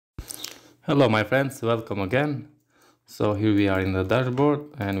Hello my friends, welcome again. So here we are in the dashboard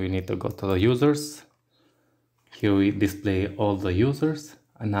and we need to go to the users. Here we display all the users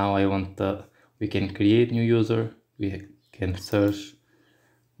and now we can create new user. We can search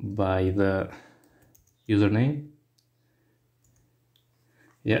by the username.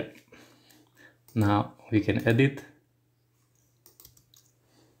 Yeah. Now we can edit.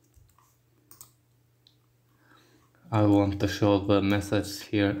 I want to show the message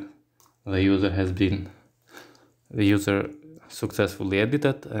here. The user successfully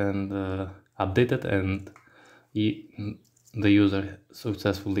edited and updated, and the user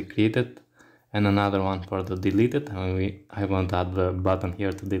successfully created, and another one for the deleted. And I want to add the button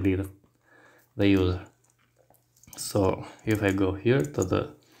here to delete the user. So if I go here to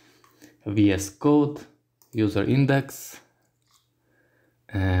the VS Code user index,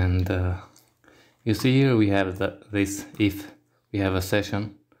 and you see here we have this if we have a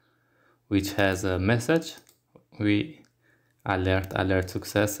session which has a message, we alert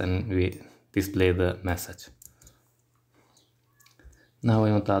success and we display the message. Now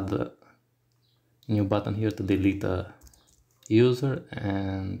I want to add the new button here to delete a user,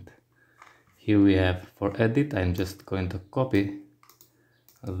 and here we have for edit. I'm just going to copy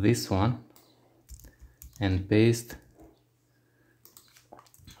this one and paste,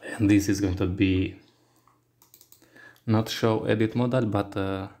 and this is going to be not show edit modal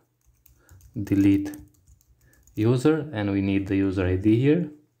but delete user, and we need the user ID here.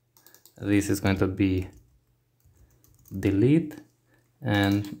 This is going to be delete,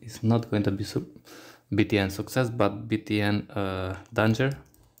 and it's not going to be btn success but btn danger.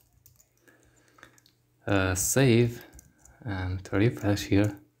 Save and refresh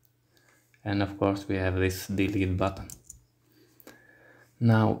here, and of course we have this delete button.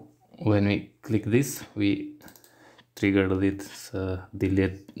 Now when we click this, we trigger this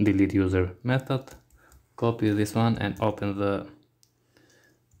delete user method. Copy this one and open the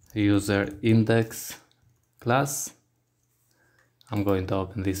user index class. I'm going to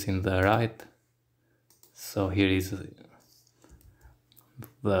open this in the right. So here is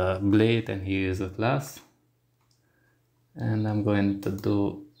the blade and here is the class, and I'm going to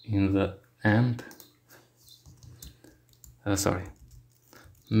do in the end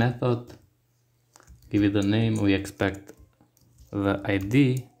method, give it the name, we expect the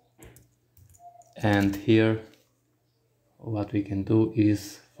ID, and here what we can do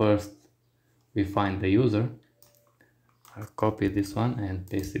is first we find the user. I'll copy this one and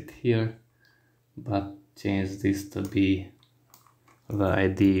paste it here, but change this to be the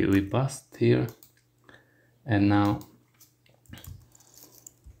ID we passed here. And now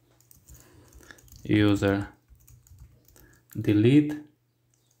user delete,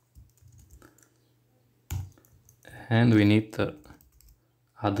 and we need to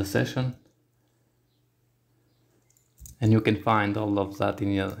add the session, and you can find all of that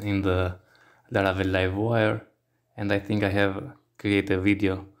in the Laravel Livewire. And I think I have created a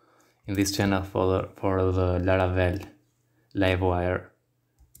video in this channel for the Laravel Livewire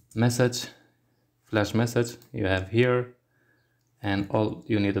message, flash message you have here, and all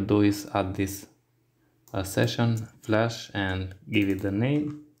you need to do is add this session flash and give it the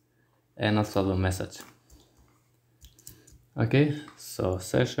name and also the message. Okay, so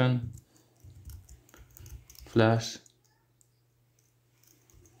session flash,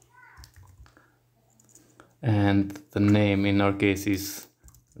 and the name in our case is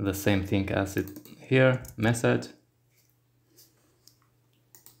the same thing as it here, message.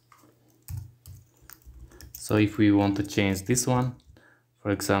 So if we want to change this one,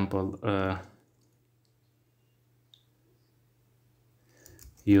 for example,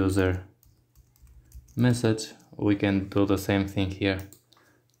 user message, we can do the same thing here,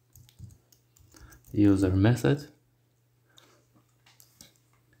 user message,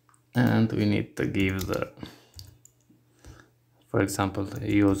 and we need to give the, for example,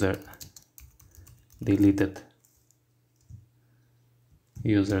 user deleted,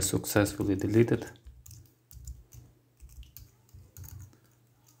 user successfully deleted,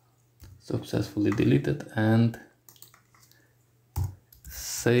 and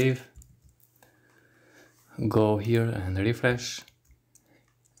save. Go here and refresh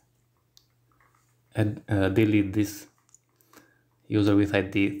and delete this user with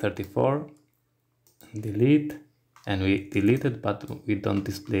ID 34, delete, and we deleted, but we don't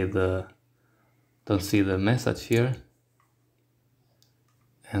see the message here,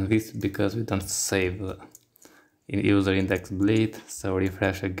 and this because we don't save in user index blade. So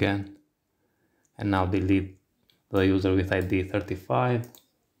refresh again, and now delete the user with ID 35,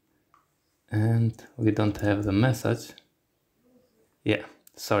 and we don't have the message. Yeah,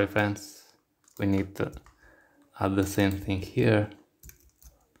 sorry friends. we need to add the same thing here.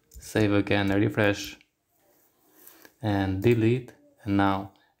 Save again, refresh, and delete. And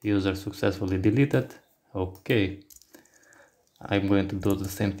now user successfully deleted. Okay, I'm going to do the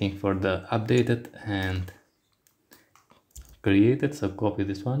same thing for the updated and created. So copy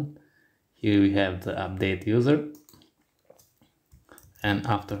this one. Here we have the update user, and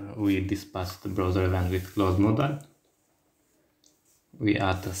after we dispatch the browser event with close modal, we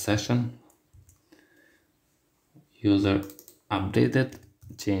add the session user updated,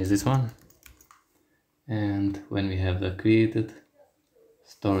 change this one, and when we have the created,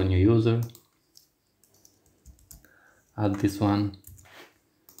 store new user, add this one,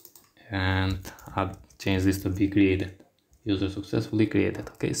 and change this to be created, user successfully created.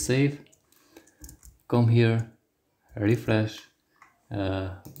 Okay, save, come here, refresh,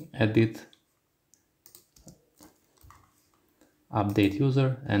 edit, update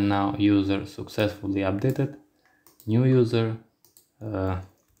user, and now user successfully updated, new user,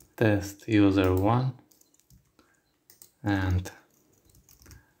 test user 1, and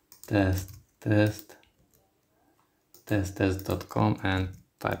test.com, and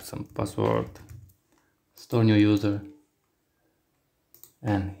type some password, store new user,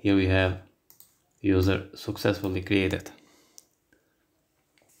 and here we have user successfully created.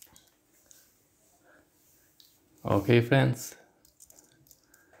 Okay friends,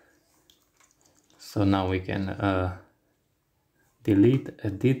 so now we can delete,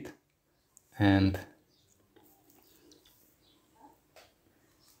 edit, and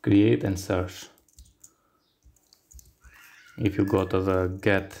create and search. If you go to the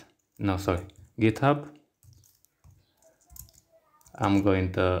GitHub, I'm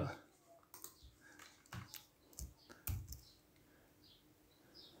going to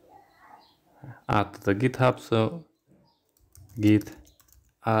add to the GitHub, so git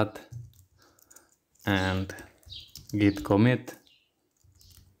add and git commit,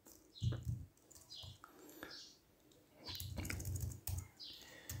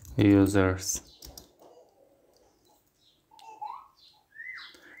 users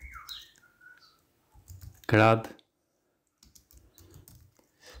CRUD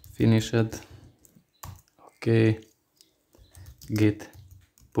finished. Okay, git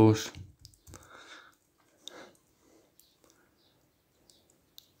push,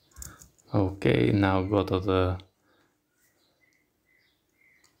 okay, now go to the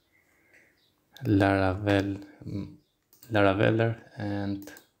Laraveler,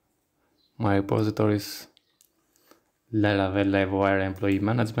 and my repositories Laravel Livewire Employee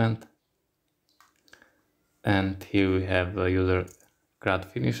Management, and here we have the user CRUD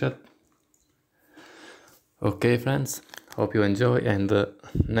finished. Okay friends, hope you enjoy, and the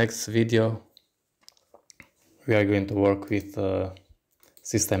next video we are going to work with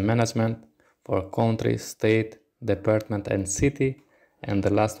system management for country, state, department and city, and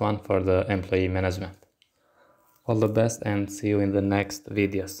the last one for the employee management. All the best and see you in the next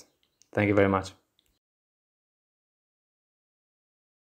videos. Thank you very much.